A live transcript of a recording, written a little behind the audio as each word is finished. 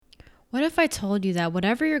What if I told you that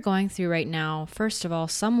whatever you're going through right now, first of all,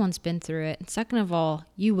 someone's been through it, and second of all,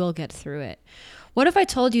 you will get through it? What if I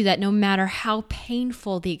told you that no matter how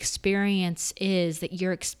painful the experience is that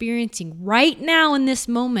you're experiencing right now in this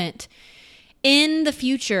moment, in the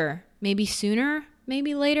future, maybe sooner,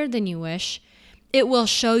 maybe later than you wish, it will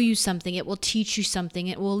show you something, it will teach you something,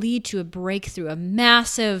 it will lead to a breakthrough, a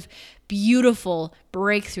massive, beautiful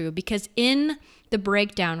breakthrough, because in the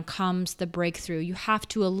breakdown comes the breakthrough. You have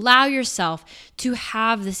to allow yourself to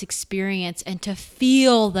have this experience and to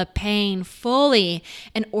feel the pain fully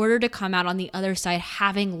in order to come out on the other side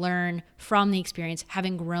having learned from the experience,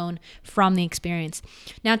 having grown from the experience.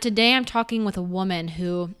 Now, today I'm talking with a woman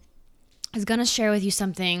who is going to share with you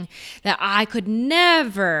something that I could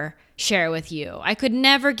never share with you. I could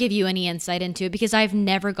never give you any insight into it because I've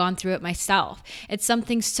never gone through it myself. It's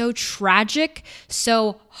something so tragic,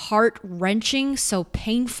 so heart-wrenching, so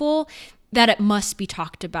painful that it must be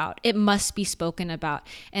talked about. It must be spoken about.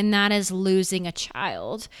 And that is losing a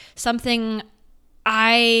child. Something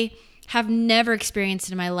I have never experienced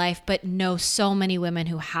in my life, but know so many women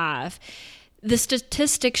who have. The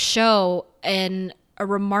statistics show a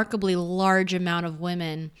remarkably large amount of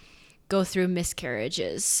women go through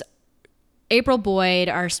miscarriages. April Boyd,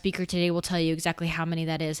 our speaker today, will tell you exactly how many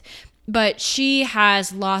that is. But she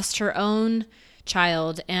has lost her own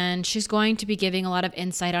child, and she's going to be giving a lot of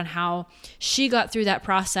insight on how she got through that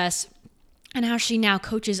process and how she now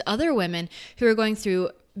coaches other women who are going through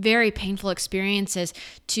very painful experiences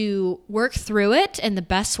to work through it in the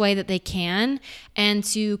best way that they can and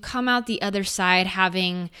to come out the other side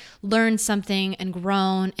having learned something and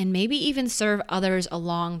grown and maybe even serve others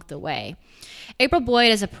along the way. April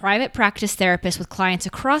Boyd is a private practice therapist with clients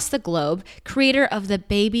across the globe, creator of the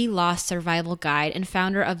Baby Loss Survival Guide, and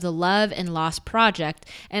founder of the Love and Loss Project,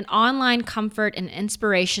 an online comfort and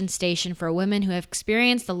inspiration station for women who have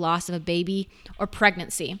experienced the loss of a baby or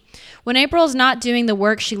pregnancy. When April is not doing the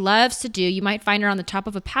work she loves to do, you might find her on the top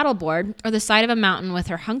of a paddleboard or the side of a mountain with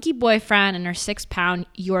her hunky boyfriend and her 6-pound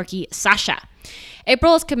Yorkie, Sasha.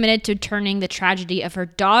 April is committed to turning the tragedy of her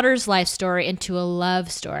daughter's life story into a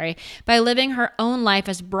love story by living her own life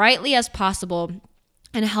as brightly as possible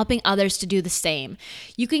and helping others to do the same.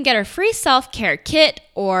 You can get her free self-care kit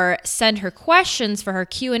or send her questions for her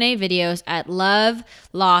Q&A videos at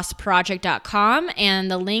lovelossproject.com,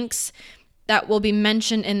 and the links that will be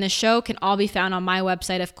mentioned in the show can all be found on my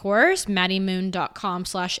website, of course,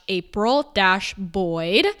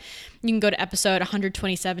 maddiemoon.com/April-Boyd. You can go to episode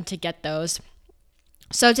 127 to get those.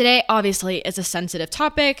 So today, obviously, is a sensitive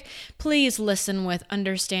topic. Please listen with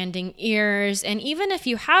understanding ears. And even if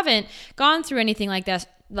you haven't gone through anything like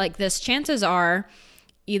this, chances are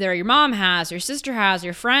either your mom has, your sister has,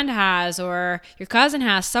 your friend has, or your cousin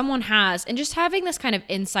has, someone has. And just having this kind of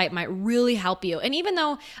insight might really help you. And even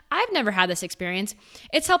though I've never had this experience,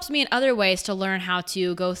 it's helped me in other ways to learn how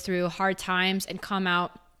to go through hard times and come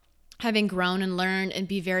out having grown and learned and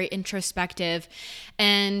be very introspective.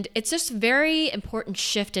 And it's just a very important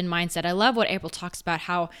shift in mindset. I love what April talks about,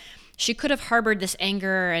 how she could have harbored this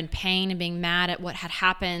anger and pain and being mad at what had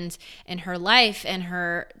happened in her life and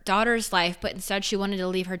her daughter's life, but instead she wanted to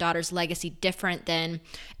leave her daughter's legacy different than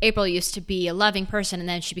April used to be, a loving person, and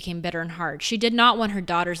then she became bitter and hard. She did not want her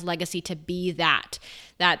daughter's legacy to be that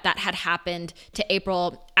had happened to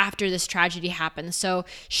April after this tragedy happened. So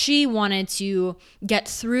she wanted to get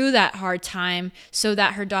through that hard time so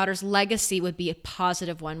that her daughter's legacy would be a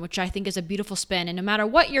positive one, which I think is a beautiful spin. And no matter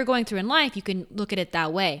what you're going through in life, you can look at it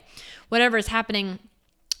that way. Whatever is happening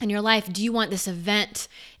in your life, do you want this event,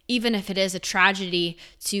 even if it is a tragedy,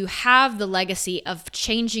 to have the legacy of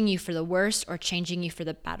changing you for the worse or changing you for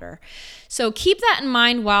the better? So keep that in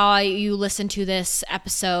mind while you listen to this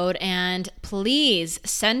episode, and please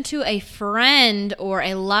send to a friend or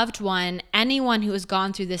a loved one, anyone who has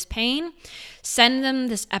gone through this pain, send them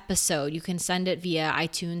this episode. You can send it via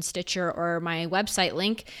iTunes, Stitcher, or my website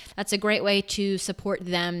link. That's a great way to support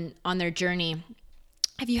them on their journey.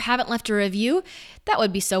 If you haven't left a review, that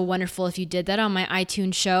would be so wonderful if you did that on my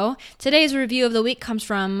iTunes show. Today's review of the week comes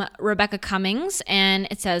from Rebecca Cummings, and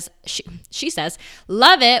it says, she says,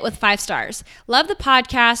 "Love it," with 5 stars. "Love the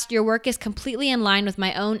podcast. Your work is completely in line with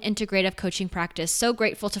my own integrative coaching practice. So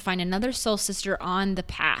grateful to find another soul sister on the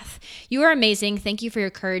path. You are amazing. Thank you for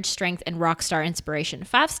your courage, strength, and rock star inspiration.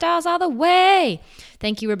 5 stars all the way."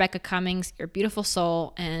 Thank you, Rebecca Cummings. You're a beautiful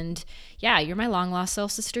soul, and yeah, you're my long lost soul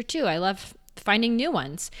sister too. I love finding new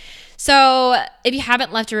ones. So if you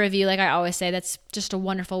haven't left a review, like I always say, that's just a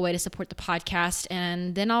wonderful way to support the podcast,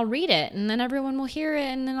 and then I'll read it, and then everyone will hear it,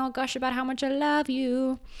 and then I'll gush about how much I love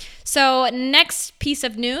you. So next piece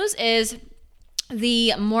of news is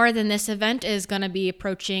The More Than This event is going to be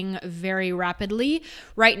approaching very rapidly.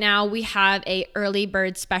 Right now, we have a early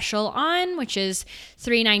bird special on, which is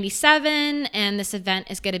 $397, and this event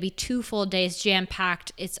is going to be 2 full days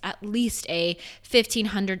jam-packed. It's at least a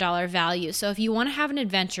 $1,500 value. So if you want to have an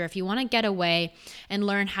adventure, if you want to get away and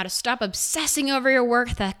learn how to stop obsessing over your work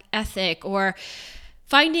ethic, or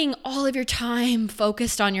finding all of your time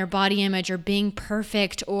focused on your body image or being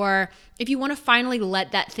perfect, or if you want to finally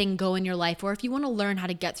let that thing go in your life, or if you want to learn how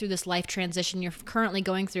to get through this life transition you're currently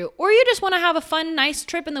going through, or you just want to have a fun, nice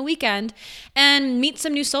trip in the weekend and meet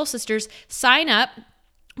some new soul sisters, sign up.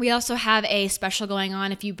 We also have a special going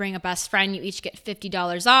on. If you bring a best friend, you each get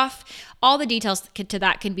 $50 off. All the details to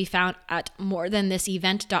that can be found at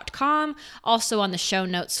morethanThisEvent.com. Also on the show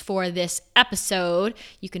notes for this episode,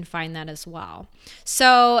 you can find that as well.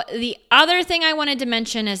 So the other thing I wanted to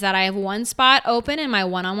mention is that I have one spot open in my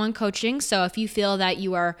one-on-one coaching. So if you feel that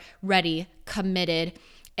you are ready, committed,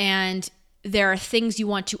 and there are things you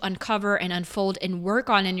want to uncover and unfold and work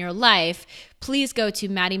on in your life, please go to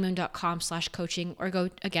maddiemoon.com/coaching, or go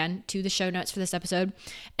again to the show notes for this episode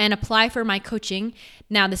and apply for my coaching.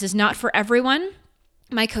 Now, this is not for everyone.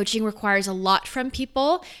 My coaching requires a lot from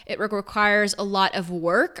people. It requires a lot of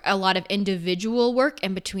work, a lot of individual work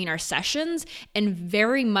in between our sessions, and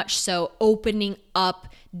very much so opening up,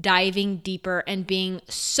 diving deeper, and being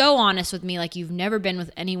so honest with me like you've never been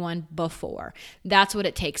with anyone before. That's what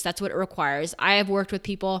it takes. That's what it requires. I have worked with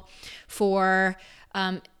people for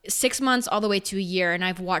 6 months all the way to a year, and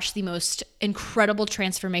I've watched the most incredible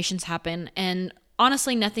transformations happen. And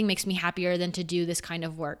honestly, nothing makes me happier than to do this kind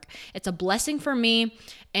of work. It's a blessing for me,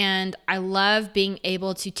 and I love being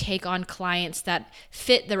able to take on clients that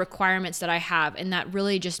fit the requirements that I have, and that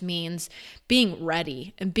really just means being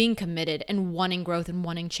ready and being committed and wanting growth and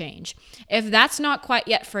wanting change. If that's not quite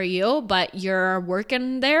yet for you, but you're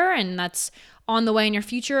working there and that's on the way in your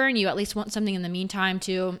future, and you at least want something in the meantime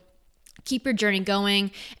to keep your journey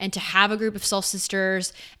going and to have a group of soul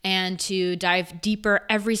sisters and to dive deeper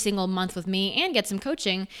every single month with me and get some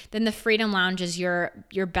coaching, then the Freedom Lounge is your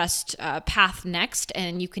best path next.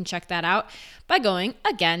 And you can check that out by going,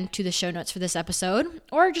 again, to the show notes for this episode,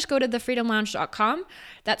 or just go to thefreedomlounge.com.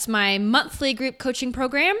 That's my monthly group coaching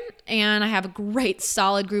program, and I have a great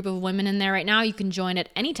solid group of women in there right now. You can join at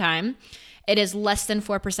any time. It is less than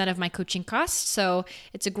 4% of my coaching costs, so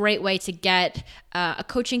it's a great way to get a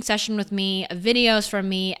coaching session with me, videos from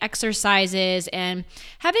me, exercises, and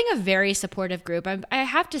having a very supportive group. I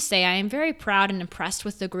have to say I am very proud and impressed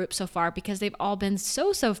with the group so far, because they've all been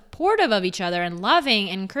so supportive of each other and loving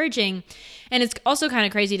and encouraging, and it's also kind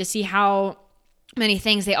of crazy to see how many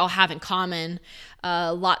things they all have in common.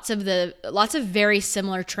 Lots of very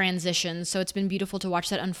similar transitions. So it's been beautiful to watch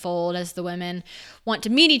that unfold as the women want to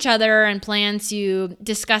meet each other and plan to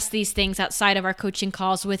discuss these things outside of our coaching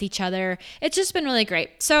calls with each other. It's just been really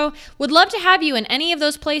great. So would love to have you in any of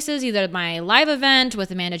those places, either my live event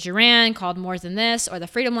with Amanda Duran called More Than This, or the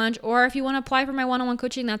Freedom Lounge, or if you want to apply for my one-on-one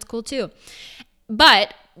coaching, that's cool too.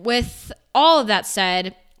 But with all of that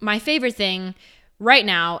said, my favorite thing right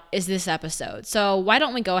now is this episode. So why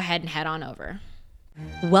don't we go ahead and head on over?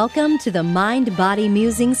 Welcome to the Mind Body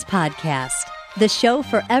Musings podcast, the show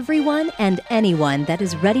for everyone and anyone that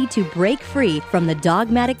is ready to break free from the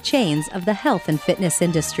dogmatic chains of the health and fitness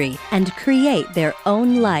industry and create their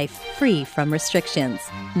own life free from restrictions.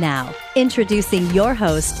 Now, introducing your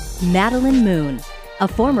host, Madeline Moon, a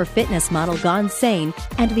former fitness model gone sane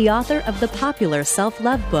and the author of the popular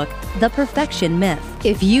self-love book, The Perfection Myth.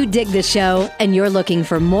 If you dig the show and you're looking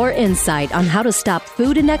for more insight on how to stop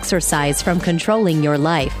food and exercise from controlling your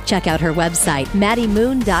life, check out her website,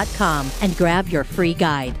 maddiemoon.com, and grab your free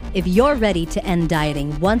guide. If you're ready to end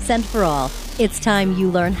dieting once and for all, it's time you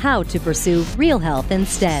learn how to pursue real health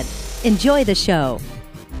instead. Enjoy the show.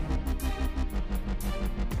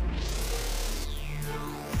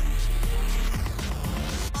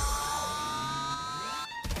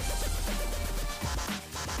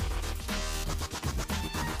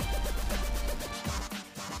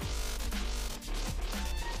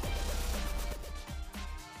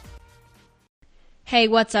 Hey,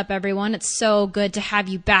 what's up, everyone? It's so good to have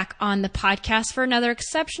you back on the podcast for another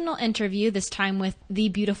exceptional interview, this time with the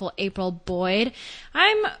beautiful April Boyd.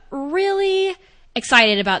 I'm really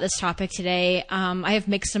excited about this topic today. I have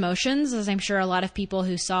mixed emotions, as I'm sure a lot of people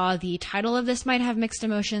who saw the title of this might have mixed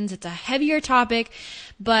emotions. It's a heavier topic,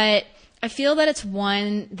 but I feel that it's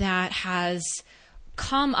one that has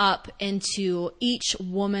come up into each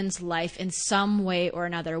woman's life in some way or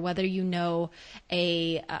another, whether you know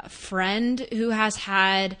a friend who has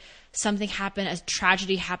had something happened, a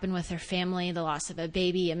tragedy happened with their family, the loss of a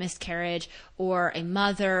baby, a miscarriage, or a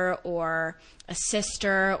mother, or a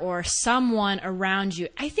sister, or someone around you.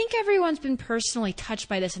 I think everyone's been personally touched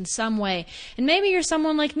by this in some way. And maybe you're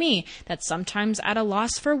someone like me that's sometimes at a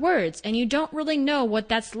loss for words, and you don't really know what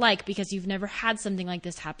that's like because you've never had something like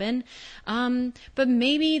this happen. But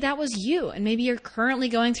maybe that was you, and maybe you're currently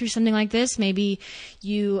going through something like this. Maybe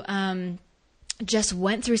you just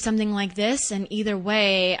went through something like this, and either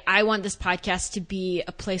way, I want this podcast to be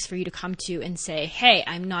a place for you to come to and say, hey,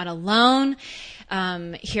 I'm not alone.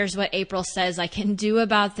 Here's what April says I can do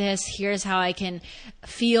about this. Here's how I can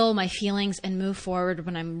feel my feelings and move forward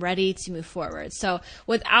when I'm ready to move forward. So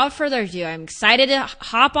without further ado, I'm excited to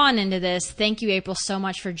hop on into this. Thank you, April, so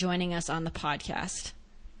much for joining us on the podcast.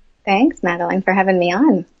 Thanks, Madeline, for having me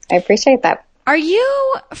on. I appreciate that. Are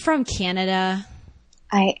you from Canada?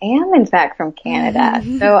 I am, in fact, from Canada.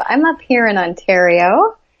 So I'm up here in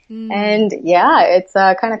Ontario. And yeah, it's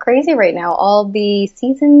kind of crazy right now. All the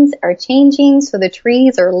seasons are changing, so the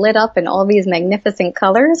trees are lit up in all these magnificent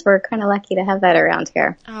colors. We're kind of lucky to have that around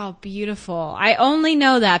here. Oh, beautiful. I only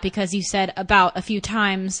know that because you said about a few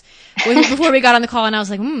times before we got on the call, and I was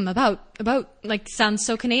like, about, like, sounds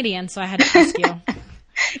so Canadian, so I had to ask you.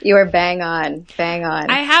 You are bang on.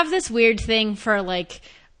 I have this weird thing for, like,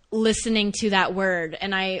 listening to that word,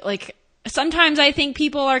 and sometimes I think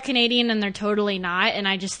people are Canadian and they're totally not, and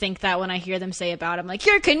I just think that when I hear them say about it, I'm like,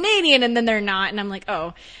 you're Canadian, and then they're not, and I'm like,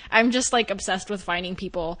 oh, I'm just like obsessed with finding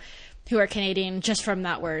people who are Canadian just from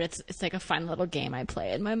that word. It's like a fun little game I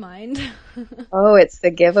play in my mind. Oh, it's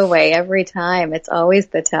the giveaway every time. It's always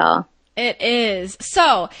the tell. It is.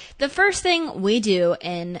 So the first thing we do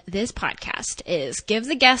in this podcast is give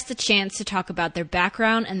the guest a chance to talk about their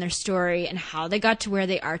background and their story and how they got to where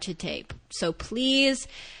they are today. So please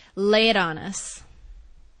lay it on us.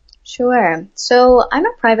 Sure. So I'm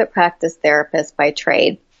a private practice therapist by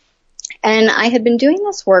trade, and I had been doing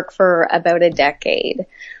this work for about a decade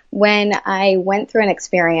when I went through an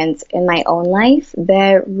experience in my own life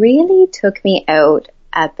that really took me out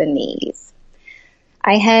at the knees.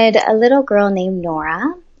 I had a little girl named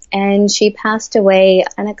Nora, and she passed away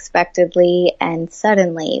unexpectedly and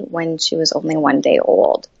suddenly when she was only 1 day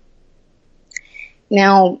old.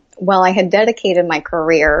 Now, while I had dedicated my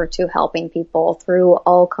career to helping people through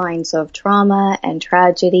all kinds of trauma and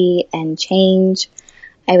tragedy and change,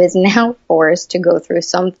 I was now forced to go through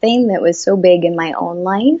something that was so big in my own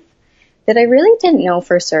life that I really didn't know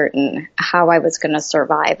for certain how I was going to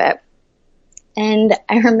survive it. And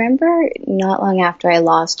I remember not long after I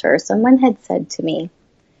lost her, someone had said to me,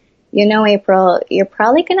 you know, April, you're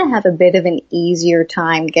probably going to have a bit of an easier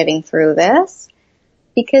time getting through this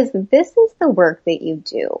because this is the work that you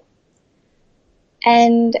do.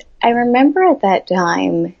 And I remember at that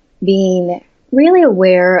time being really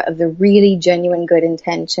aware of the really genuine good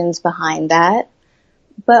intentions behind that,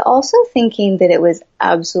 but also thinking that it was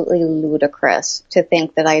absolutely ludicrous to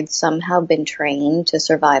think that I had somehow been trained to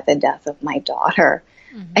survive the death of my daughter.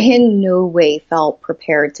 Mm-hmm. I in no way felt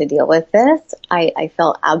prepared to deal with this. I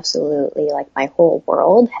felt absolutely like my whole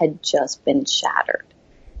world had just been shattered.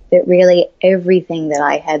 That really everything that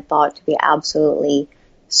I had thought to be absolutely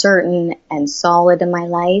certain and solid in my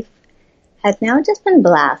life had now just been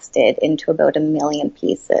blasted into about 1 million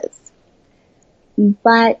pieces.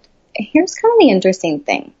 But here's kind of the interesting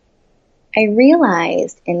thing. I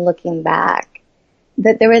realized in looking back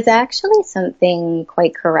that there was actually something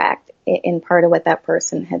quite correct in part of what that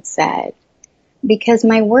person had said, because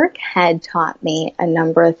my work had taught me a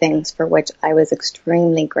number of things for which I was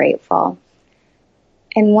extremely grateful.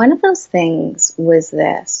 And one of those things was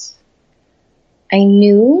this. I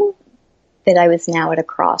knew that I was now at a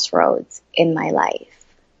crossroads in my life.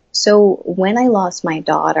 So when I lost my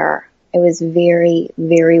daughter, I was very,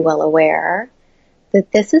 very well aware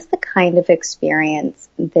that this is the kind of experience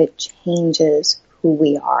that changes who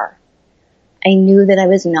we are. I knew that I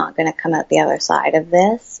was not going to come out the other side of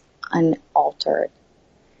this unaltered.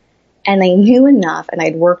 And I knew enough, and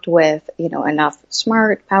I'd worked with, enough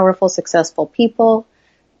smart, powerful, successful people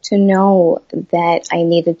to know that I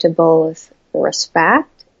needed to both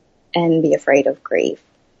respect and be afraid of grief,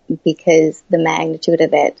 because the magnitude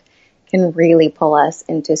of it can really pull us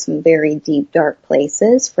into some very deep, dark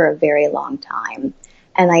places for a very long time.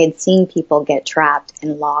 And I had seen people get trapped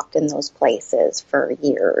and locked in those places for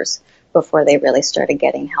years before they really started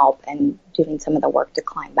getting help and doing some of the work to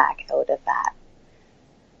climb back out of that.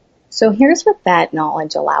 So here's what that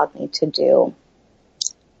knowledge allowed me to do.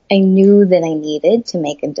 I knew that I needed to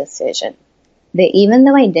make a decision. That even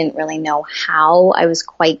though I didn't really know how I was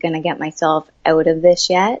quite going to get myself out of this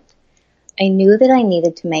yet, I knew that I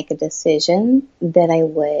needed to make a decision that I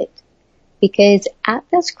would, because at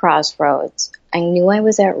this crossroads, I knew I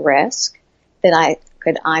was at risk, that I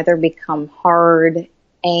could either become hard,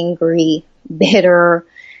 angry, bitter,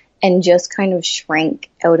 and just kind of shrink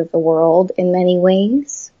out of the world in many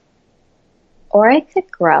ways, or I could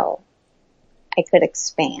grow. I could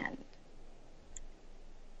expand.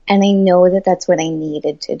 And I know that that's what I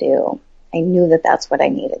needed to do. I knew that that's what I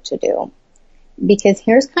needed to do. Because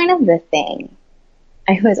here's kind of the thing.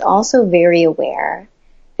 I was also very aware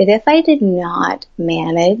that if I did not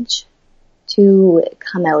manage to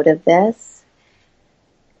come out of this,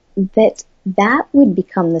 that would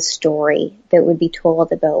become the story that would be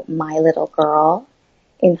told about my little girl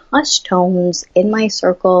in hushed tones in my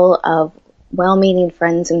circle of well-meaning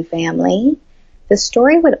friends and family. The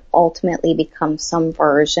story would ultimately become some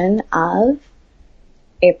version of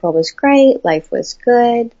April was great, life was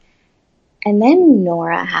good, and then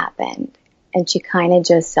Nora happened, and she kind of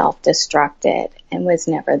just self-destructed and was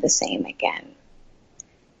never the same again.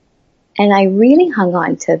 And I really hung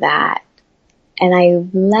on to that, and I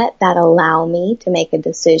let that allow me to make a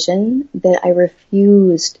decision that I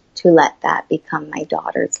refused to let that become my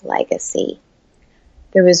daughter's legacy.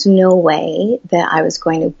 There was no way that I was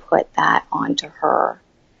going to put that onto her.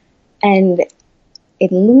 And in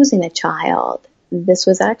losing a child, this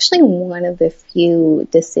was actually one of the few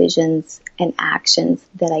decisions and actions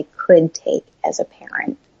that I could take as a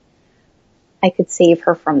parent. I could save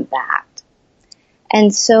her from that.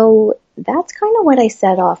 And so that's kind of what I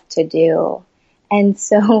set off to do. And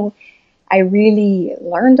so I really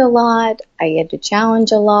learned a lot. I had to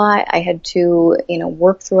challenge a lot. I had to,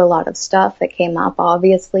 work through a lot of stuff that came up,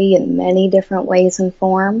 obviously, in many different ways and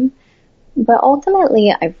form. But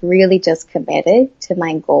ultimately, I've really just committed to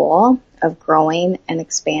my goal of growing and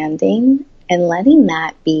expanding and letting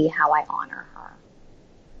that be how I honor her.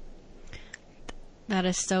 That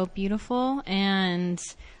is so beautiful. And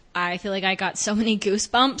I feel like I got so many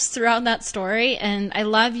goosebumps throughout that story. And I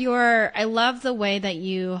love the way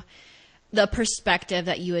that the perspective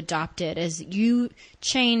that you adopted is you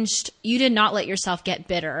did not let yourself get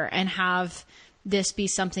bitter and have this be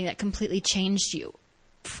something that completely changed you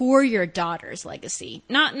for your daughter's legacy.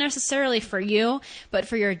 Not necessarily for you, but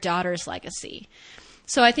for your daughter's legacy.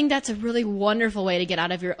 So I think that's a really wonderful way to get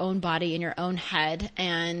out of your own body and your own head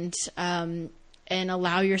and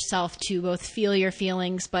allow yourself to both feel your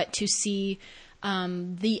feelings, but to see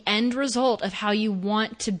the end result of how you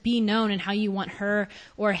want to be known and how you want her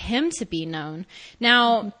or him to be known.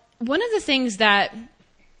 Now, one of the things that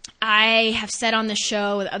I have said on the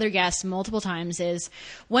show with other guests multiple times is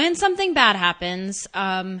when something bad happens,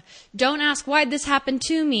 don't ask, why did this happen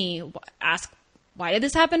to me? Ask, why did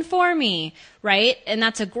this happen for me? Right? And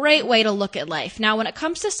that's a great way to look at life. Now, when it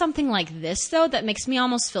comes to something like this, though, that makes me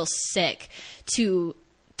almost feel sick to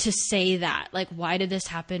say that. Like, why did this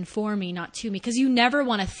happen for me, not to me? Because you never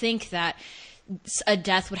want to think that a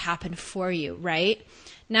death would happen for you, right?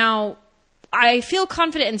 Now, I feel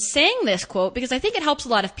confident in saying this quote because I think it helps a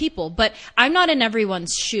lot of people, but I'm not in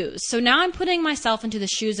everyone's shoes. So now I'm putting myself into the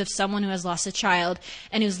shoes of someone who has lost a child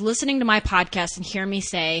and who's listening to my podcast and hear me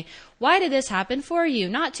say, why did this happen for you,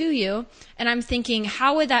 not to you? And I'm thinking,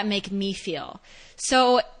 how would that make me feel?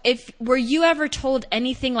 So were you ever told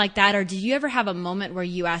anything like that, or did you ever have a moment where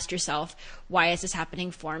you asked yourself, why is this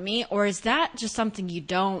happening for me? Or is that just something you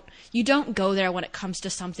don't go there when it comes to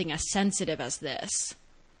something as sensitive as this?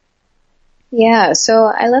 Yeah, so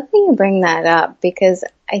I love that you bring that up because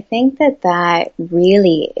I think that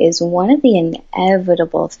really is one of the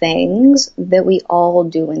inevitable things that we all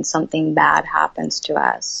do when something bad happens to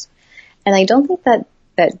us. And I don't think that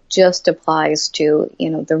just applies to,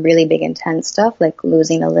 the really big intense stuff like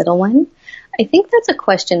losing a little one. I think that's a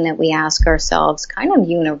question that we ask ourselves kind of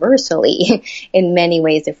universally in many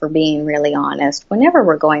ways, if we're being really honest, whenever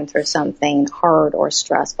we're going through something hard or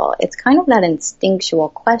stressful. It's kind of that instinctual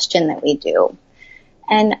question that we do.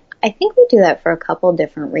 And I think we do that for a couple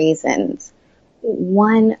different reasons.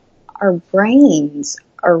 One, our brains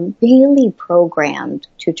are really programmed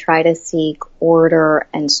to try to seek order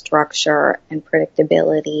and structure and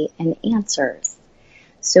predictability and answers.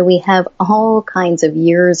 So we have all kinds of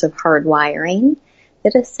years of hardwiring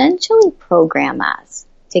that essentially program us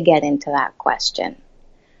to get into that question.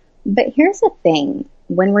 But here's the thing.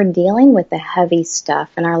 When we're dealing with the heavy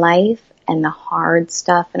stuff in our life and the hard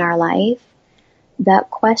stuff in our life,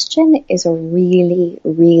 that question is a really,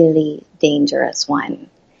 really dangerous one.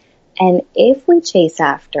 And if we chase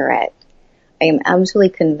after it, I am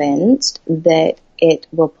absolutely convinced that it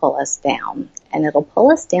will pull us down, and it'll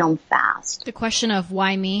pull us down fast. The question of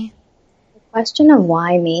why me? The question of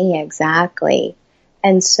why me, exactly.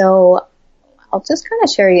 And so I'll just kind of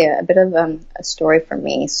share you a bit of a story from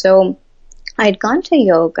me. So I'd gone to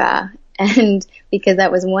yoga, and because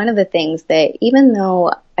that was one of the things that, even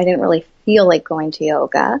though I didn't really feel like going to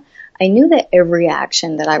yoga, I knew that every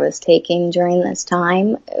action that I was taking during this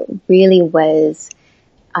time really was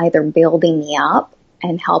either building me up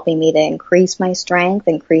and helping me to increase my strength,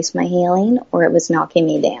 increase my healing, or it was knocking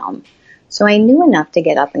me down. So I knew enough to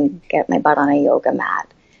get up and get my butt on a yoga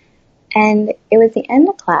mat. And it was the end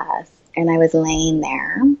of class, and I was laying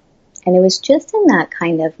there, and it was just in that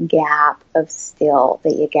kind of gap of still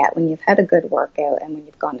that you get when you've had a good workout and when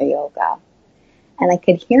you've gone to yoga. And I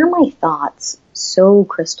could hear my thoughts so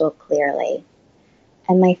crystal clearly.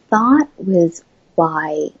 And my thought was,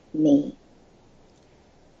 why me?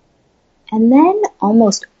 And then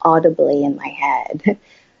almost audibly in my head,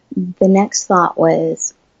 the next thought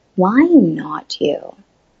was, why not you?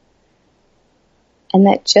 And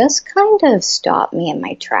that just kind of stopped me in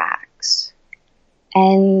my tracks.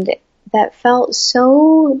 And that felt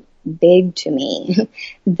so big to me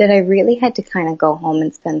that I really had to kind of go home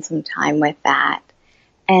and spend some time with that.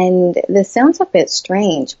 And this sounds a bit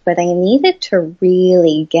strange, but I needed to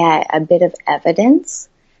really get a bit of evidence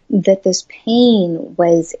that this pain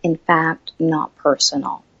was in fact not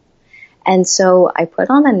personal. And so I put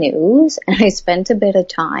on the news and I spent a bit of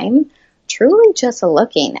time truly just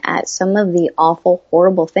looking at some of the awful,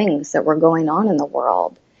 horrible things that were going on in the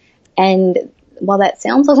world. And while that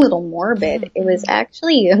sounds a little morbid, it was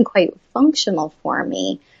actually quite functional for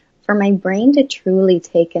me, for my brain to truly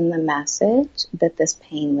take in the message that this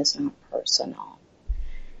pain was not personal.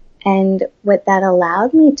 And what that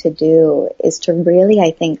allowed me to do is to really,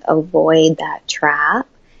 I think, avoid that trap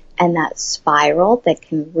and that spiral that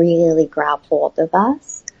can really grab hold of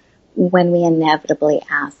us when we inevitably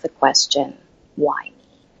ask the question, why me?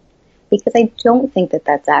 Because I don't think that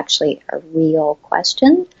that's actually a real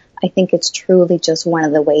question. I think it's truly just one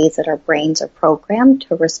of the ways that our brains are programmed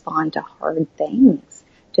to respond to hard things,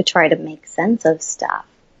 to try to make sense of stuff.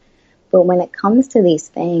 But when it comes to these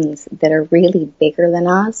things that are really bigger than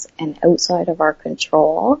us and outside of our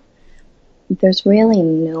control, there's really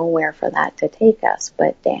nowhere for that to take us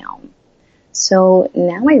but down. So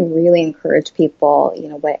now I really encourage people,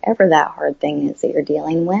 whatever that hard thing is that you're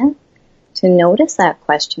dealing with, to notice that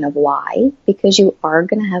question of why, because you are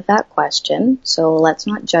going to have that question. So let's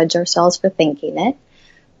not judge ourselves for thinking it.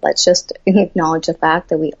 Let's just acknowledge the fact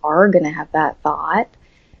that we are going to have that thought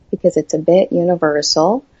because it's a bit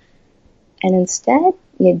universal. And instead,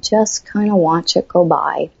 you just kind of watch it go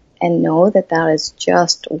by and know that that is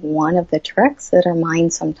just one of the tricks that our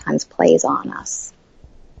mind sometimes plays on us.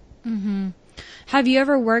 Mm-hmm. Have you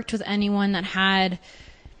ever worked with anyone that had,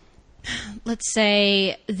 let's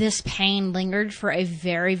say, this pain lingered for a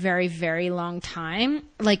very, very, very long time?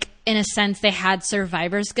 Like, in a sense, they had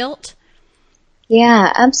survivor's guilt?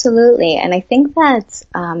 Yeah, absolutely. And I think that's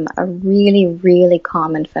a really, really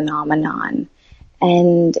common phenomenon.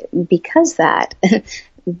 And because that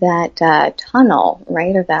tunnel,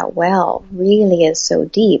 right, or that well really is so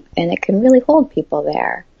deep, and it can really hold people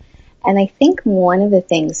there. And I think one of the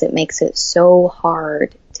things that makes it so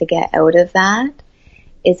hard to get out of that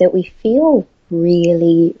is that we feel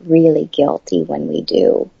really, really guilty when we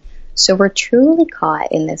do. So we're truly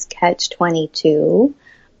caught in this catch-22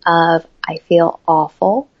 of I feel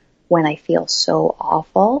awful when I feel so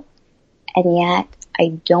awful, and yet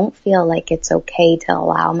I don't feel like it's okay to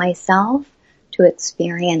allow myself to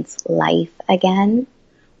experience life again,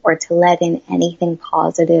 or to let in anything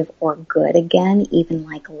positive or good again, even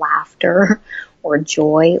like laughter or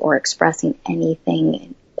joy or expressing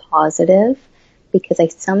anything positive, because I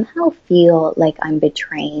somehow feel like I'm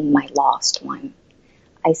betraying my lost one.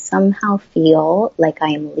 I somehow feel like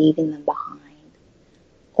I am leaving them behind.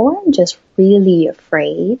 Or I'm just really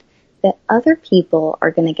afraid that other people are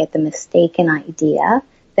going to get the mistaken idea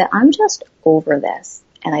that I'm just over this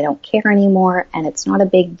and I don't care anymore and it's not a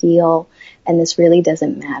big deal and this really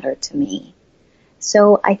doesn't matter to me.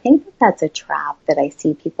 So I think that that's a trap that I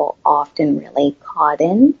see people often really caught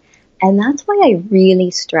in, and that's why I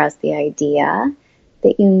really stress the idea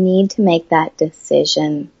that you need to make that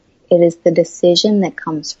decision. It is the decision that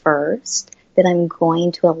comes first, that I'm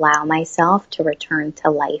going to allow myself to return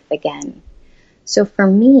to life again. So for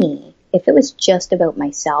me, if it was just about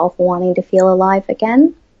myself wanting to feel alive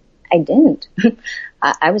again, I didn't.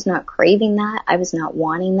 I was not craving that. I was not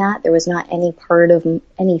wanting that. There was not any part of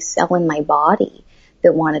any cell in my body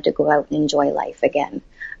that wanted to go out and enjoy life again.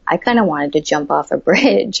 I kind of wanted to jump off a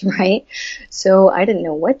bridge, right? So I didn't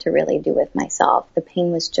know what to really do with myself. The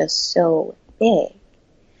pain was just so big.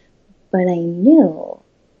 But I knew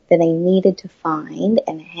that I needed to find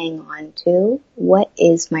and hang on to. What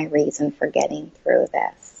is my reason for getting through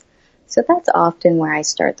this? So that's often where I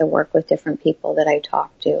start the work with different people that I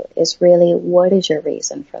talk to, is really, what is your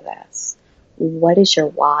reason for this? What is your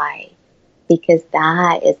why? Because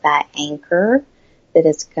that is that anchor that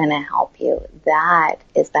is going to help you. That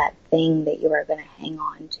is that thing that you are going to hang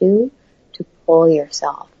on to pull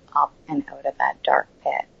yourself up and out of that dark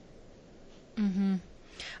pit. Mm-hmm.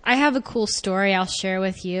 I have a cool story I'll share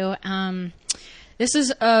with you. This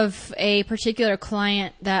is of a particular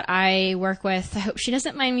client that I work with. I hope she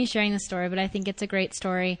doesn't mind me sharing the story, but I think it's a great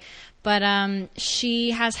story. But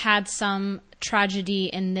she has had some tragedy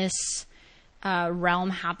in this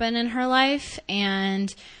realm happen in her life,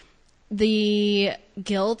 and the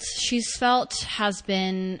guilt she's felt has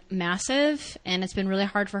been massive, and it's been really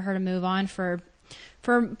hard for her to move on for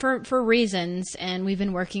reasons, and we've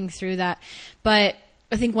been working through that. But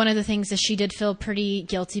I think one of the things is she did feel pretty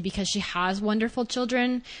guilty because she has wonderful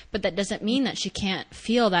children, but that doesn't mean that she can't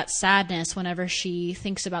feel that sadness whenever she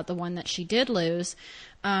thinks about the one that she did lose.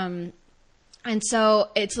 And so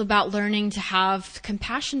it's about learning to have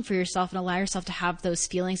compassion for yourself and allow yourself to have those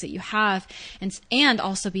feelings that you have, and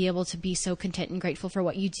also be able to be so content and grateful for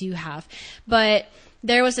what you do have. But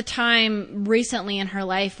there was a time recently in her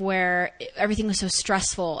life where everything was so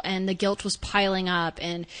stressful and the guilt was piling up,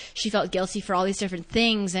 and she felt guilty for all these different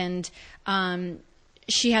things. And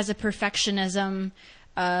she has a perfectionism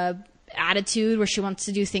attitude where she wants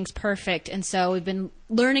to do things perfect. And so we've been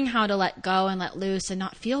learning how to let go and let loose and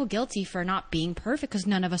not feel guilty for not being perfect, because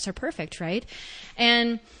none of us are perfect, right?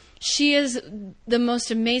 And she is the most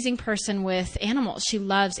amazing person with animals. She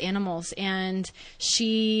loves animals. And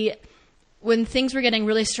when things were getting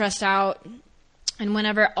really stressed out and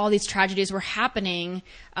whenever all these tragedies were happening,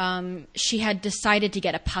 she had decided to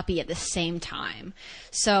get a puppy at the same time.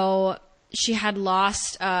 So she had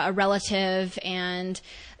lost a relative, and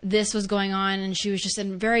this was going on, and she was just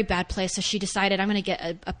in a very bad place. So she decided, I'm going to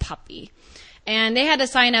get a puppy. And they had to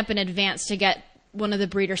sign up in advance to get one of the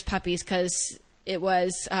breeder's puppies because it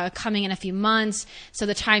was coming in a few months. So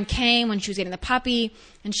the time came when she was getting the puppy,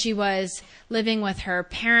 and she was living with her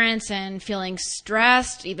parents and feeling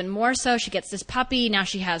stressed even more so. She gets this puppy. Now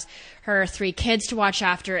she has her 3 kids to watch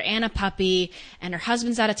after and a puppy, and her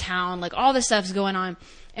husband's out of town. Like, all this stuff's going on.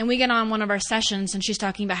 And we get on one of our sessions, and she's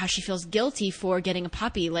talking about how she feels guilty for getting a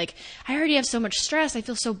puppy. Like, I already have so much stress. I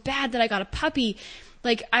feel so bad that I got a puppy.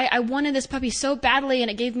 Like, I wanted this puppy so badly, and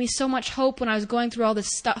it gave me so much hope when I was going through all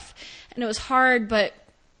this stuff. And it was hard, but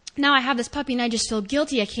now I have this puppy, and I just feel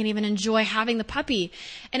guilty. I can't even enjoy having the puppy.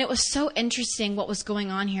 And it was so interesting what was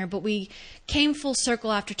going on here. But we came full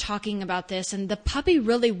circle after talking about this, and the puppy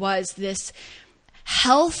really was this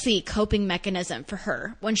healthy coping mechanism for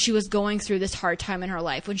her when she was going through this hard time in her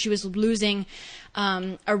life, when she was losing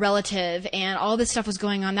a relative and all this stuff was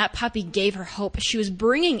going on. That puppy gave her hope. She was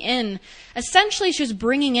bringing in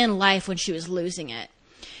life when she was losing it.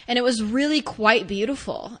 And it was really quite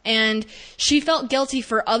beautiful. And she felt guilty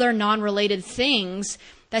for other non-related things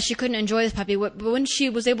that she couldn't enjoy this puppy. But when she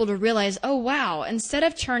was able to realize, oh, wow, instead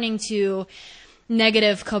of turning to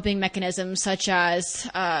negative coping mechanisms such as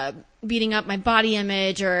beating up my body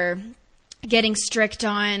image or getting strict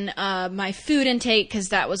on my food intake, because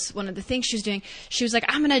that was one of the things she was doing, she was like,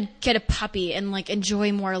 I'm going to get a puppy and like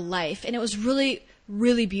enjoy more life. And it was really,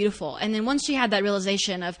 really beautiful. And then once she had that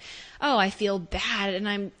realization of, oh, I feel bad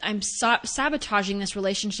and I'm sabotaging this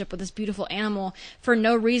relationship with this beautiful animal for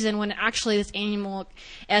no reason, when actually this animal,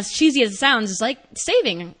 as cheesy as it sounds, is like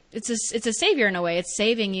saving. It's a savior in a way. It's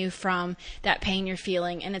saving you from that pain you're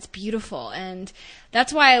feeling, and it's beautiful. And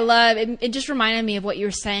that's why I love it. It just reminded me of what you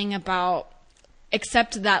were saying about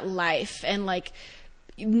accept that life and like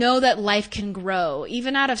know that life can grow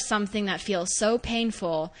even out of something that feels so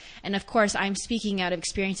painful. And of course, I'm speaking out of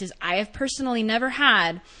experiences I have personally never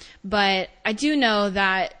had, but I do know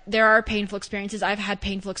that there are painful experiences. I've had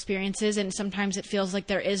painful experiences, and sometimes it feels like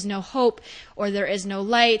there is no hope or there is no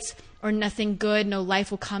light or nothing good, no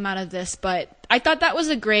life will come out of this. But I thought that was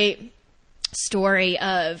a great story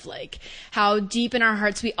of like how deep in our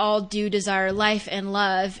hearts we all do desire life and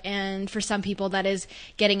love, and for some people that is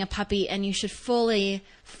getting a puppy, and you should fully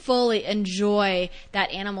enjoy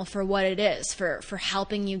that animal for what it is, for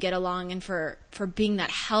helping you get along, and for being that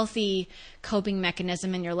healthy coping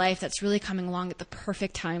mechanism in your life that's really coming along at the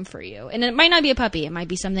perfect time for you. And it might not be a puppy, it might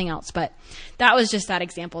be something else, but that was just that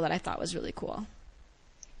example that I thought was really cool.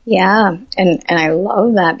 Yeah, and I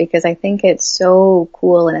love that, because I think it's so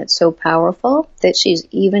cool and it's so powerful that she's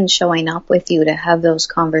even showing up with you to have those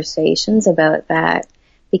conversations about that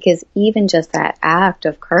because even just that act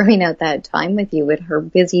of carving out that time with you with her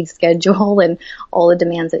busy schedule and all the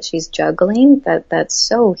demands that she's juggling, that's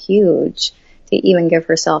so huge to even give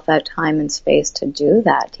herself that time and space to do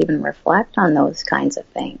that, to even reflect on those kinds of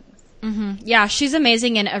things. Mm-hmm. Yeah, she's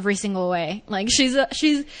amazing in every single way. Like she's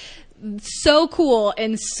so cool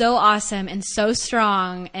and so awesome and so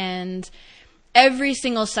strong, and every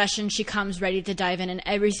single session she comes ready to dive in, and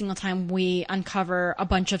every single time we uncover a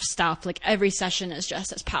bunch of stuff, like every session is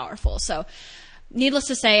just as powerful. So needless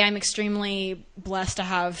to say, I'm extremely blessed to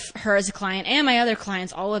have her as a client, and my other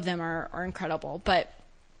clients, all of them are incredible. But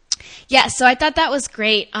yeah, so I thought that was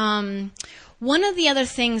great. One of the other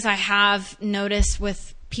things I have noticed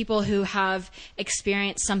with people who have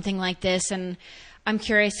experienced something like this, and I'm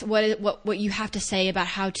curious what you have to say about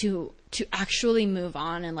how to actually move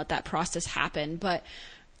on and let that process happen. But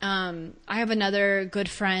I have another good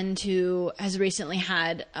friend who has recently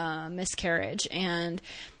had a miscarriage, and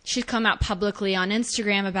she's come out publicly on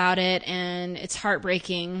Instagram about it, and it's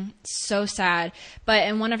heartbreaking, so sad. But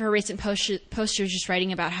in one of her recent posts, she was just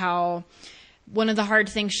writing about how one of the hard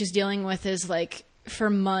things she's dealing with is, like,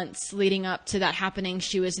 for months leading up to that happening,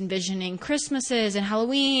 she was envisioning Christmases and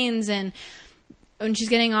Halloweens, and when she's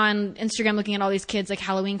getting on Instagram looking at all these kids like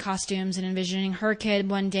Halloween costumes and envisioning her kid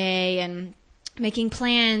one day and making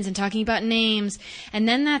plans and talking about names, and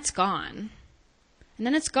then that's gone. And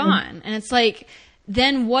then it's gone. And it's like,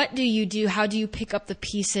 then what do you do? How do you pick up the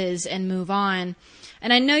pieces and move on?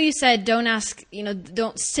 And I know you said don't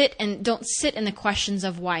sit in the questions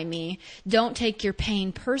of why me. Don't take your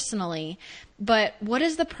pain personally. But what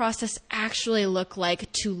does the process actually look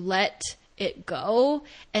like to let it go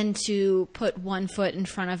and to put one foot in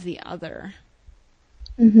front of the other?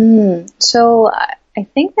 Mm-hmm. So I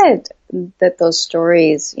think that those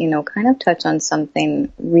stories, kind of touch on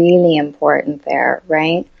something really important there,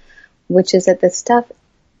 right? Which is that this stuff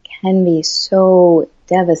can be so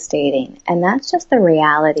devastating. And that's just the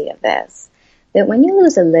reality of this. That when you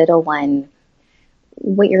lose a little one,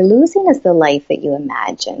 what you're losing is the life that you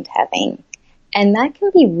imagined having. And that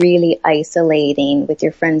can be really isolating with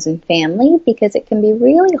your friends and family, because it can be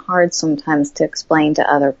really hard sometimes to explain to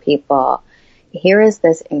other people, here is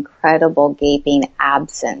this incredible gaping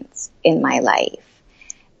absence in my life,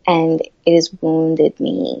 and it has wounded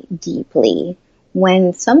me deeply.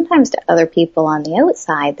 When sometimes to other people on the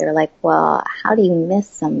outside, they're like, well, how do you miss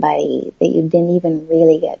somebody that you didn't even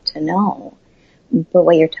really get to know? But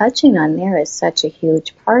what you're touching on there is such a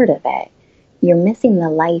huge part of it. You're missing the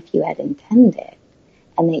life you had intended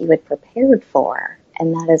and that you had prepared for,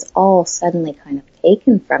 and that is all suddenly kind of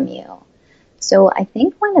taken from you. So I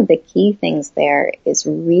think one of the key things there is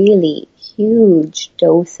really huge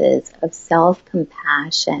doses of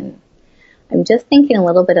self-compassion. I'm just thinking a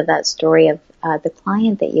little bit of that story of the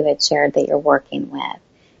client that you had shared that you're working with.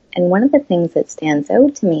 And one of the things that stands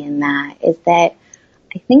out to me in that is that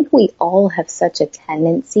I think we all have such a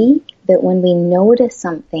tendency that when we notice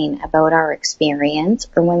something about our experience,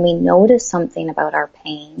 or when we notice something about our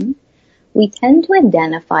pain, we tend to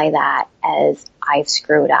identify that as, I've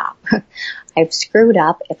screwed up. I've screwed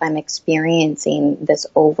up if I'm experiencing this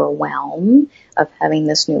overwhelm of having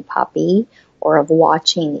this new puppy, or of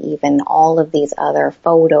watching even all of these other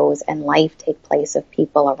photos and life take place of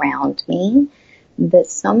people around me, that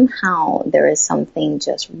somehow there is something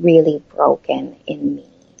just really broken in me.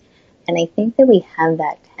 And I think that we have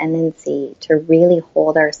that tendency to really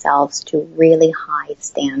hold ourselves to really high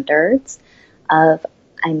standards of,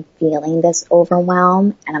 I'm feeling this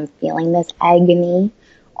overwhelm, and I'm feeling this agony,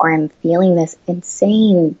 or I'm feeling this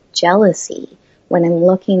insane jealousy when I'm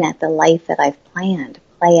looking at the life that I've planned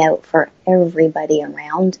play out for everybody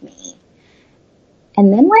around me.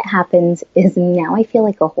 And then what happens is now I feel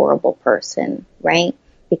like a horrible person, right?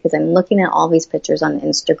 Because I'm looking at all these pictures on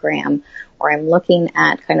Instagram, or I'm looking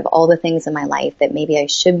at kind of all the things in my life that maybe I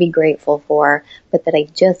should be grateful for, but that I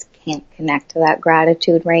just can't connect to that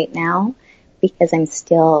gratitude right now, because I'm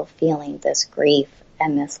still feeling this grief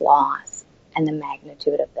and this loss and the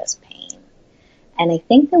magnitude of this pain. And I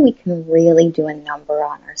think that we can really do a number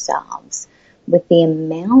on ourselves with the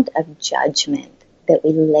amount of judgment that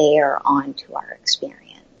we layer onto our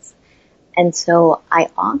experience. And so I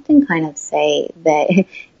often kind of say that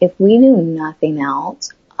if we do nothing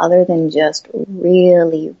else other than just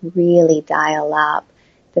really, really dial up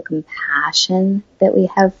the compassion that we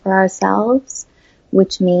have for ourselves,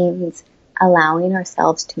 which means allowing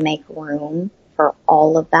ourselves to make room for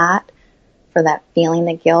all of that, for that feeling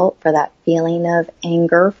of guilt, for that feeling of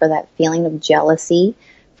anger, for that feeling of jealousy,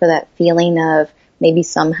 for that feeling of maybe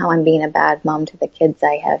somehow I'm being a bad mom to the kids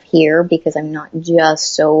I have here because I'm not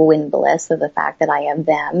just so in bliss of the fact that I have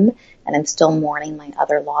them and I'm still mourning my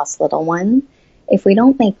other lost little one. If we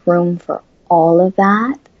don't make room for all of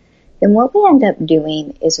that, then what we end up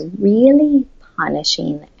doing is really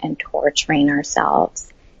punishing and torturing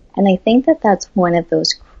ourselves. And I think that that's one of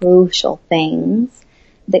those crucial things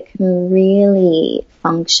that can really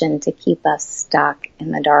function to keep us stuck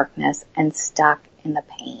in the darkness and stuck in the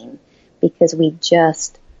pain, because we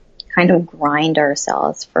just kind of grind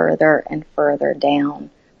ourselves further and further down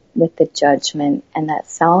with the judgment and that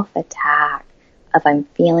self-attack of I'm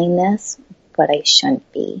feeling this, but I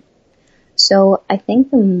shouldn't be. So I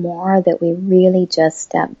think the more that we really just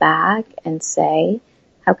step back and say,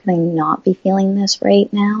 how can I not be feeling this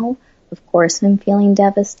right now? Of course I'm feeling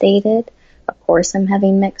devastated. Of course I'm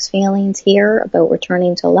having mixed feelings here about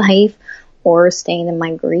returning to life or staying in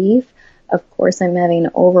my grief. Of course I'm having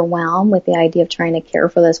overwhelm with the idea of trying to care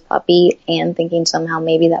for this puppy and thinking somehow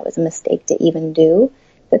maybe that was a mistake to even do.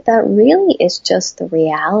 But that really is just the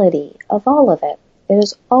reality of all of it. It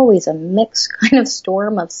is always a mixed kind of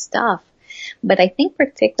storm of stuff. But I think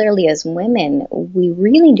particularly as women, we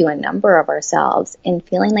really do a number of ourselves in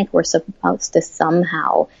feeling like we're supposed to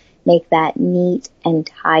somehow make that neat and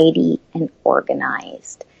tidy and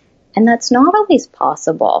organized. And that's not always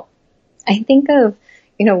possible. I think of,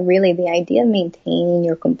 really the idea of maintaining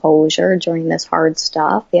your composure during this hard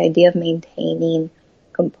stuff, the idea of maintaining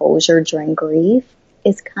composure during grief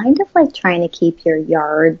is kind of like trying to keep your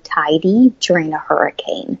yard tidy during a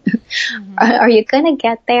hurricane. Mm-hmm. Are you going to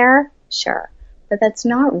get there? Sure. But that's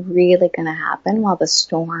not really going to happen while the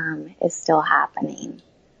storm is still happening.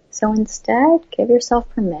 So instead, give yourself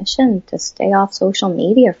permission to stay off social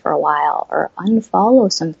media for a while or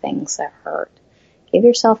unfollow some things that hurt. Give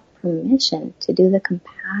yourself permission to do the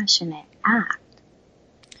compassionate act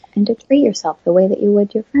and to treat yourself the way that you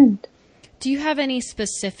would your friend. Do you have any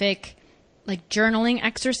specific journaling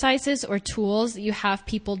exercises or tools that you have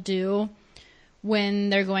people do when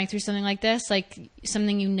they're going through something like this? Like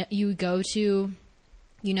something you go to,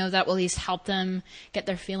 that will at least help them get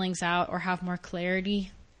their feelings out or have more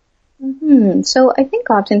clarity? Mm-hmm. So I think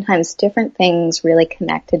oftentimes different things really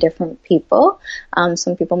connect to different people.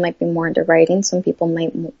 Some people might be more into writing. Some people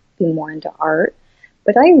might be more into art.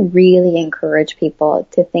 But I really encourage people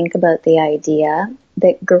to think about the idea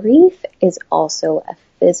that grief is also a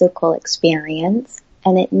physical experience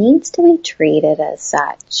and it needs to be treated as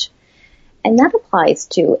such. And that applies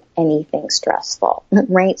to anything stressful,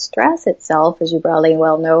 right? Stress itself, as you probably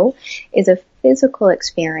well know, is a physical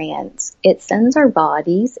experience. It sends our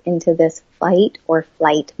bodies into this fight or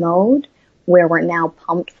flight mode where we're now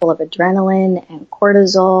pumped full of adrenaline and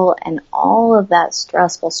cortisol and all of that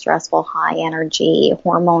stressful, high energy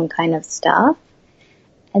hormone kind of stuff.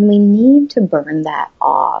 And we need to burn that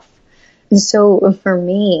off. So for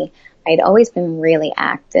me, I'd always been really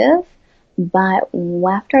active. But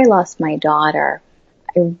after I lost my daughter,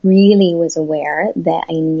 I really was aware that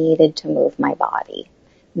I needed to move my body.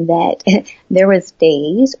 That there was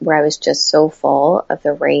days where I was just so full of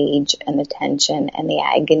the rage and the tension and the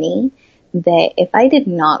agony that if I did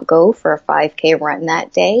not go for a 5K run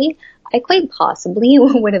that day, I quite possibly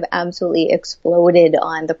would have absolutely exploded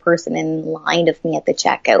on the person in line of me at the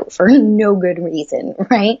checkout for no good reason,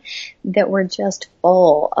 right? That we're just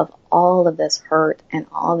full of all of this hurt and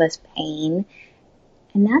all this pain.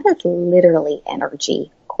 And that is literally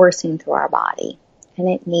energy coursing through our body, and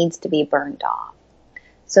it needs to be burned off.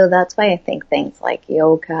 So that's why I think things like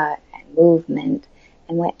yoga and movement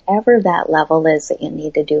and whatever that level is that you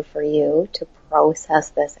need to do for you to process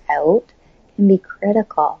this out can be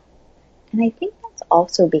critical. And I think that's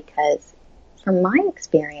also because, from my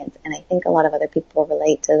experience, and I think a lot of other people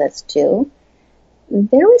relate to this too,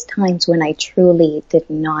 there was times when I truly did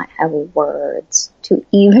not have words to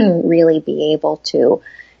even really be able to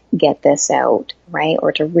get this out, right?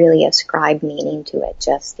 Or to really ascribe meaning to it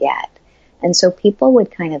just yet. And so people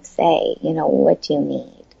would kind of say, what do you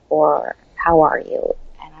need? Or how are you?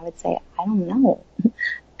 And I would say, I don't know.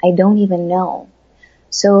 I don't even know.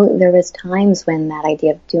 So there was times when that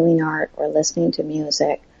idea of doing art or listening to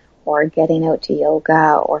music or getting out to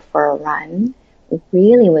yoga or for a run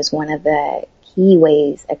really was one of the key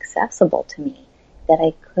ways accessible to me that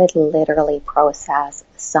I could literally process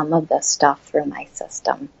some of the stuff through my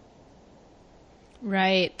system.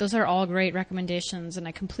 Right. Those are all great recommendations, and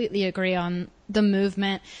I completely agree on the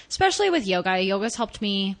movement, especially with yoga. Yoga's helped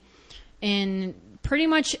me in pretty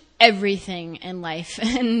much everything in life,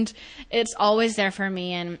 and it's always there for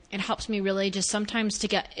me, and it helps me really just sometimes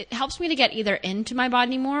it helps me to get either into my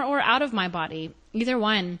body more or out of my body, either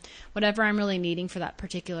one, whatever I'm really needing for that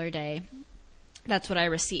particular day. That's what I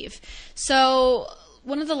receive. So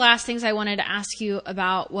one of the last things I wanted to ask you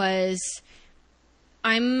about was,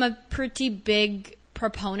 I'm a pretty big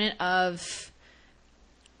proponent of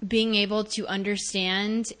being able to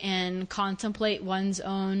understand and contemplate one's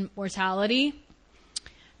own mortality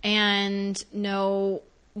and know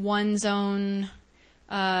one's own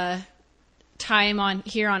time on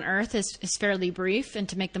here on earth is fairly brief, and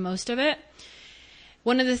to make the most of it.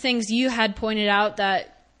 One of the things you had pointed out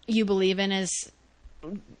that you believe in is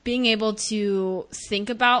being able to think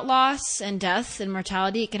about loss and death and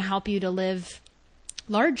mortality. It can help you to live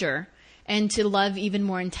larger and to love even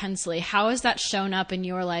more intensely. How has that shown up in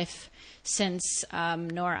your life since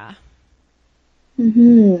Nora?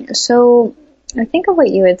 So I think of what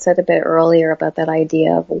you had said a bit earlier about that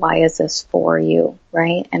idea of why is this for you,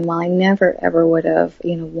 right? And while I never ever would have,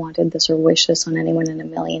 wanted this or wished this on anyone in a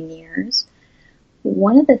million years,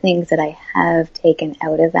 one of the things that I have taken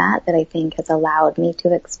out of that I think has allowed me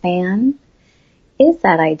to expand is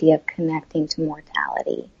that idea of connecting to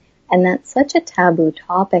mortality. And that's such a taboo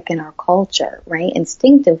topic in our culture, right?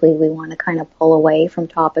 Instinctively, we want to kind of pull away from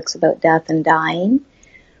topics about death and dying.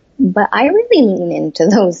 But I really lean into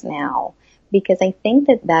those now because I think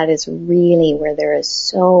that is really where there is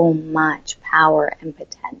so much power and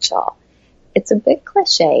potential. It's a bit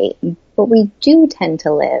cliche, but we do tend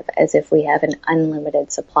to live as if we have an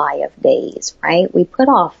unlimited supply of days, right? We put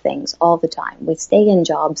off things all the time. We stay in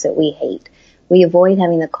jobs that we hate. We avoid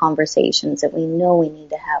having the conversations that we know we need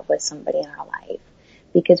to have with somebody in our life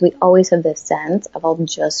because we always have this sense of I'll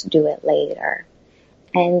just do it later.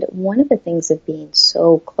 And one of the things of being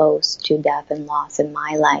so close to death and loss in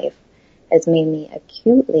my life has made me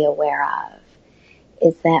acutely aware of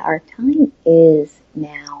is that our time is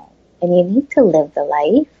now. And you need to live the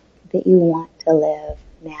life that you want to live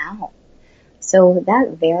now. So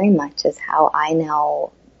that very much is how I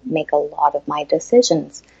now make a lot of my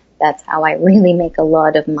decisions. That's how I really make a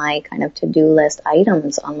lot of my kind of to-do list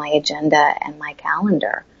items on my agenda and my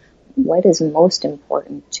calendar. What is most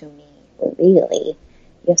important to me, really?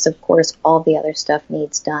 Yes, of course, all the other stuff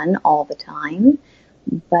needs done all the time.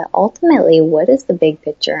 But ultimately, what is the big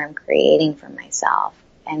picture I'm creating for myself?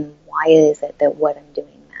 And why is it that what I'm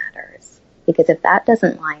doing matters? Because if that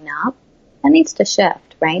doesn't line up, that needs to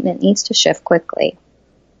shift, right? And it needs to shift quickly.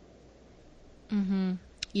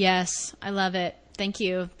 Yes, I love it. Thank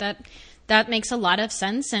you. That makes a lot of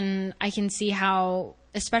sense. And I can see how,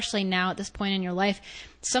 especially now at this point in your life,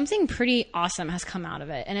 something pretty awesome has come out of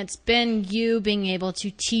it. And it's been you being able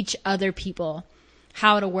to teach other people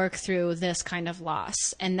how to work through this kind of loss.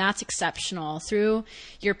 And that's exceptional. Through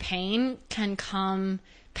your pain can come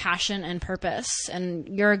passion and purpose. And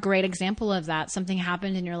you're a great example of that. Something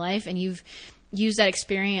happened in your life and you've used that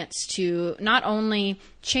experience to not only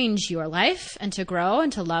change your life and to grow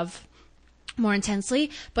and to love more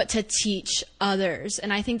intensely, but to teach others.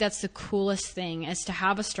 And I think that's the coolest thing, is to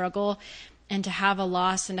have a struggle and to have a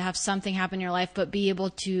loss and to have something happen in your life, but be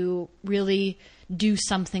able to really do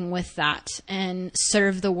something with that and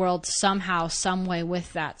serve the world somehow, some way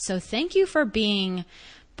with that. So thank you for being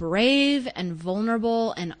brave and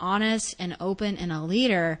vulnerable and honest and open and a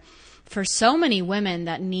leader for so many women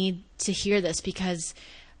that need to hear this, because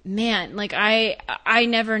man, like I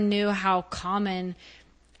never knew how common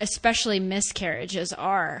especially miscarriages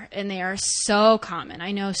are, and they are so common.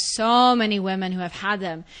 I know so many women who have had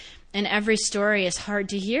them, and every story is hard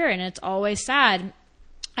to hear and it's always sad.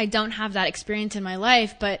 I don't have that experience in my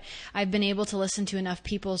life, but I've been able to listen to enough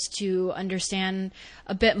people's to understand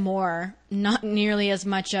a bit more, not nearly as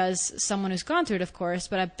much as someone who's gone through it, of course,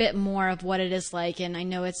 but a bit more of what it is like. And I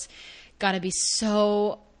know it's got to be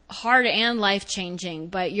so hard and life-changing,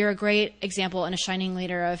 but you're a great example and a shining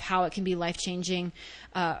leader of how it can be life-changing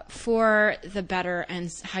for the better, and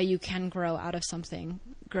how you can grow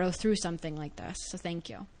through something like this. So thank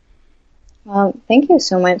you. Well, thank you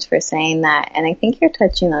so much for saying that. And I think you're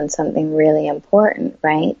touching on something really important,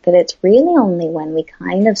 right? That it's really only when we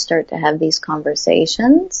kind of start to have these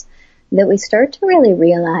conversations that we start to really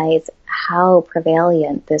realize how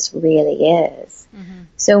prevalent this really is. Mm-hmm.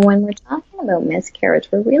 So when we're talking about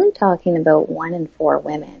miscarriage, we're really talking about 1 in 4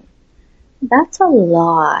 women. That's a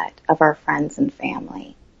lot of our friends and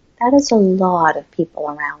family. That is a lot of people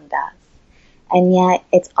around us. And yet,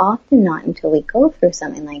 it's often not until we go through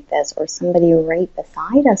something like this, or somebody right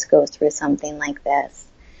beside us goes through something like this,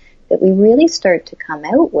 that we really start to come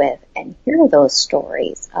out with and hear those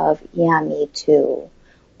stories of, yeah, me too.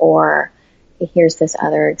 Or, here's this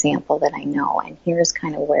other example that I know, and here's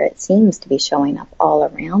kind of where it seems to be showing up all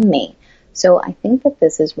around me. So I think that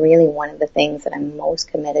this is really one of the things that I'm most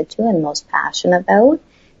committed to and most passionate about,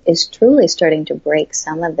 is truly starting to break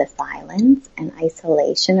some of the silence and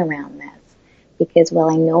isolation around this. Because while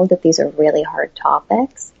I know that these are really hard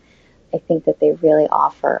topics, I think that they really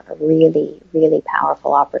offer a really, really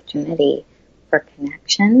powerful opportunity for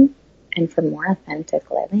connection and for more authentic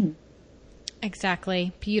living.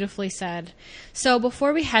 Exactly. Beautifully said. So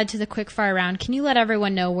before we head to the quickfire round, can you let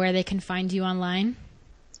everyone know where they can find you online?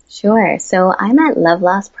 Sure. So I'm at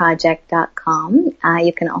lovelossproject.com.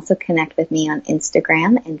 You can also connect with me on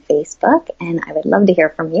Instagram and Facebook, and I would love to hear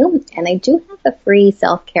from you. And I do have a free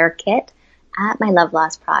self-care kit at my Love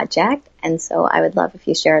Loss Project, and so I would love if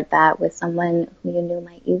you shared that with someone who you knew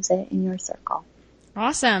might use it in your circle.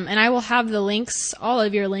 Awesome. And I will have the links, all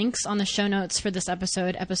of your links, on the show notes for this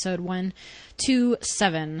episode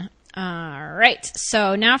 127. All right.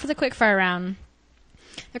 So now for the quickfire round.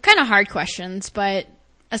 They're kind of hard questions, but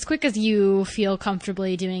as quick as you feel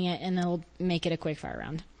comfortably doing it, and it'll make it a quickfire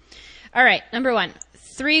round. All right. Number 1,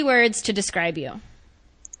 3 words to describe you.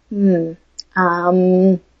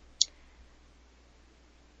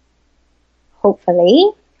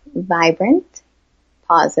 Hopefully, vibrant,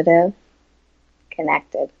 positive,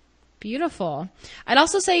 connected. Beautiful. I'd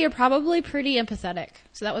also say you're probably pretty empathetic.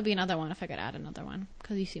 So that would be another one if I could add another one,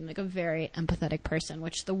 because you seem like a very empathetic person,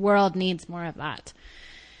 which the world needs more of that.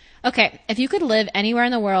 Okay. If you could live anywhere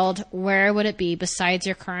in the world, where would it be besides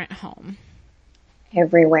your current home?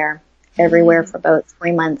 Everywhere. Everywhere for about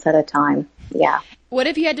 3 months at a time. Yeah. What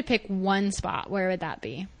if you had to pick one spot? Where would that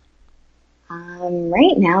be?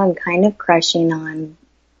 Right now I'm kind of crushing on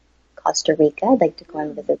Costa Rica. I'd like to go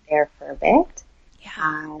and visit there for a bit. Yeah.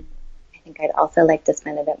 I think I'd also like to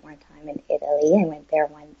spend a bit more time in Italy. I went there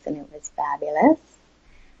once and it was fabulous.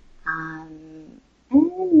 And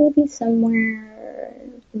maybe somewhere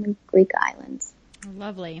in the Greek islands.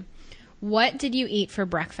 Lovely. What did you eat for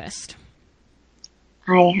breakfast?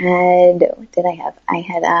 What did I have? I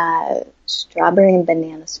had a strawberry and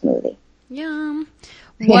banana smoothie. Yum.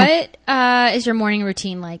 Yeah. What is your morning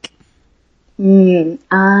routine like? My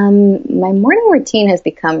morning routine has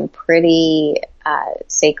become pretty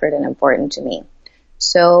sacred and important to me.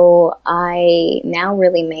 So I now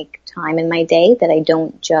really make time in my day that I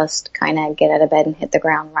don't just kind of get out of bed and hit the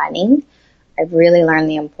ground running. I've really learned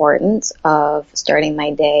the importance of starting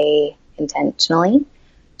my day intentionally.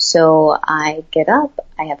 So I get up,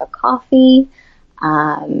 I have a coffee,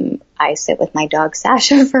 I sit with my dog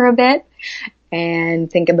Sasha for a bit and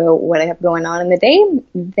think about what I have going on in the day.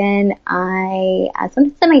 Then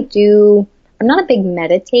sometimes I'm not a big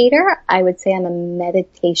meditator. I would say I'm a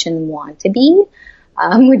meditation wannabe,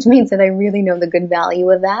 which means that I really know the good value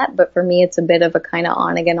of that. But for me, it's a bit of a kind of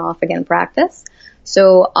on again, off again practice.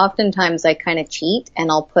 So oftentimes I kind of cheat and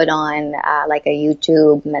I'll put on like a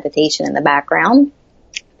YouTube meditation in the background.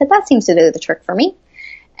 But that seems to do the trick for me.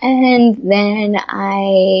 And then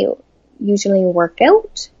I usually work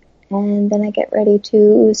out, and then I get ready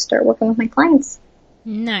to start working with my clients.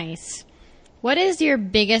 Nice. What is your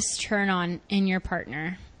biggest turn on in your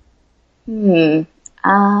partner? Ooh,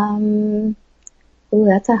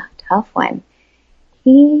 that's a tough one.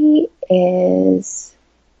 He is,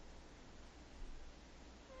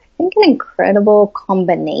 I think, an incredible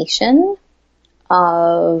combination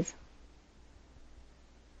of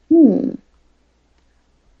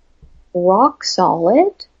rock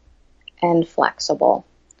solid and flexible.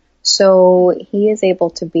 So he is able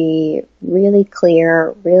to be really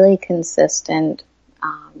clear, really consistent,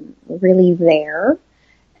 really there,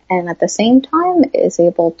 and at the same time is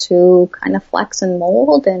able to kind of flex and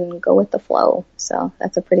mold and go with the flow. So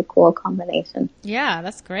that's a pretty cool combination. Yeah,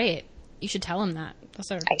 that's great. You should tell him that.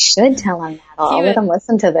 I should tell him that. I'll let him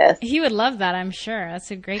listen to this. He would love that, I'm sure.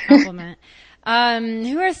 That's a great compliment.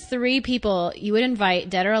 Who are 3 people you would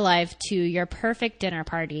invite, dead or alive, to your perfect dinner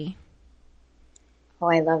party? Oh,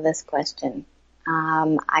 I love this question.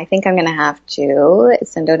 I think I'm going to have to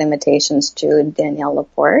send out invitations to Danielle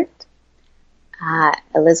Laporte,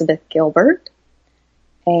 Elizabeth Gilbert,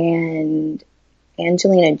 and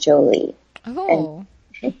Angelina Jolie. Oh.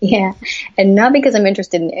 Yeah. And not because I'm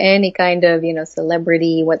interested in any kind of,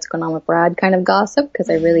 celebrity, what's going on with Brad kind of gossip,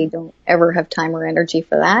 because I really don't ever have time or energy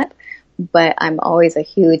for that. But I'm always a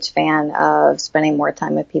huge fan of spending more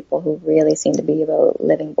time with people who really seem to be about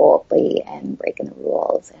living boldly and breaking the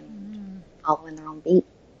rules and following their own beat.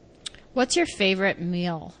 What's your favorite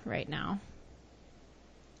meal right now?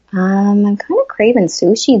 I'm kind of craving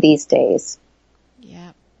sushi these days.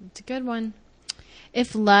 Yeah, it's a good one.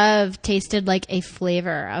 If love tasted like a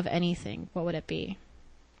flavor of anything, what would it be?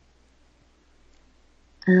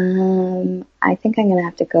 I think I'm going to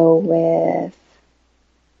have to go with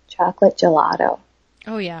chocolate gelato.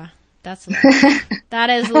 Oh yeah, that's love. That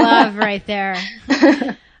is love right there.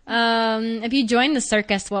 If you joined the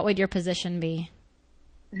circus, what would your position be?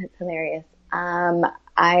 That's hilarious. I'm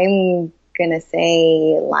gonna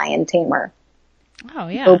say lion tamer. Oh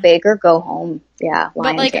yeah. Go big or go home. Yeah,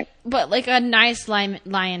 lion tamer. But like a nice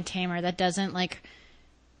lion tamer that doesn't like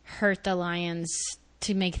hurt the lions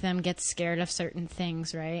to make them get scared of certain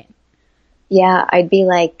things, right? Yeah, I'd be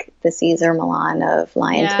like the Caesar Milan of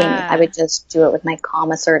lion taming. I would just do it with my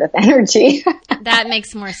calm, assertive energy. That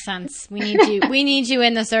makes more sense. We need you. We need you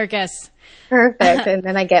in the circus. Perfect. And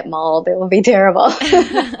then I get mauled. It will be terrible.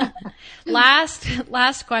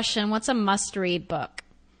 Last question. What's a must-read book?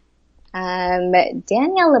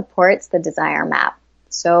 Danielle Laporte's The Desire Map.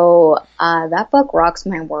 So that book rocks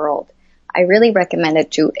my world. I really recommend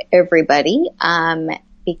it to everybody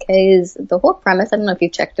because the whole premise, I don't know if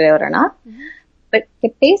you've checked it out or not, but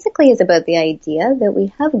it basically is about the idea that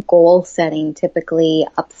we have goal setting typically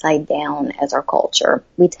upside down as our culture.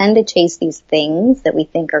 We tend to chase these things that we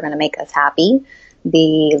think are going to make us happy,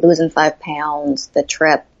 the losing 5 pounds, the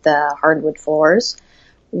trip, the hardwood floors,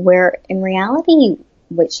 where in reality,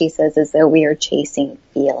 what she says is that we are chasing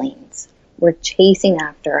feelings. We're chasing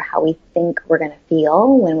after how we think we're going to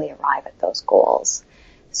feel when we arrive at those goals.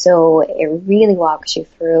 So it really walks you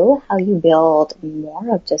through how you build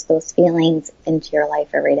more of just those feelings into your life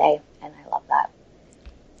every day. And I love that.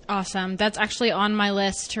 Awesome. That's actually on my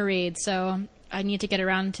list to read. So I need to get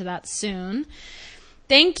around to that soon.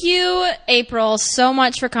 Thank you, April, so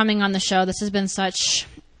much for coming on the show. This has been such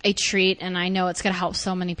a treat, and I know it's going to help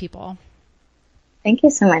so many people. Thank you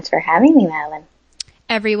so much for having me, Madeline.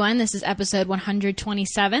 Everyone, this is episode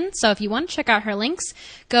 127. So if you want to check out her links,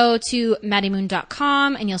 go to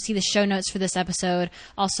maddiemoon.com and you'll see the show notes for this episode.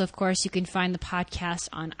 Also, of course, you can find the podcast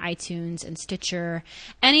on iTunes and Stitcher,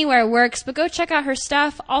 anywhere it works, but go check out her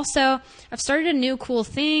stuff. Also, I've started a new cool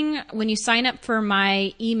thing. When you sign up for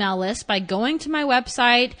my email list by going to my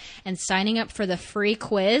website and signing up for the free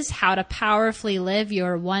quiz, How to Powerfully Live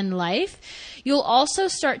Your One Life, you'll also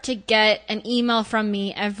start to get an email from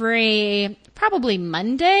me every probably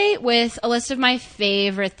Monday with a list of my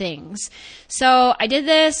favorite things. So I did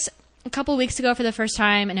this a couple weeks ago for the first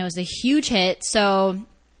time and it was a huge hit. So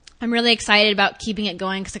I'm really excited about keeping it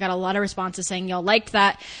going because I got a lot of responses saying y'all liked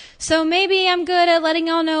that. So maybe I'm good at letting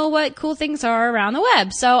y'all know what cool things are around the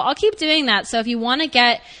web. So I'll keep doing that. So if you want to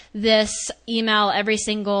get this email every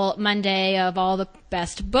single Monday of all the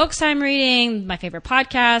best books I'm reading, my favorite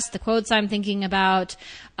podcasts, the quotes I'm thinking about,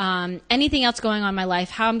 anything else going on in my life,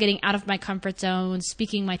 how I'm getting out of my comfort zone,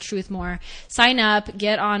 speaking my truth more, sign up,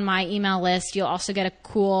 get on my email list. You'll also get a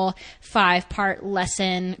cool 5-part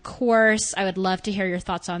lesson course. I would love to hear your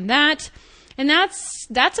thoughts on that. And that's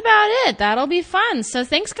about it. That'll be fun. So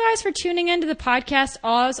thanks guys for tuning into the podcast.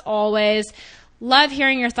 As always, love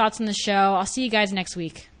hearing your thoughts on the show. I'll see you guys next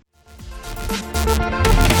week.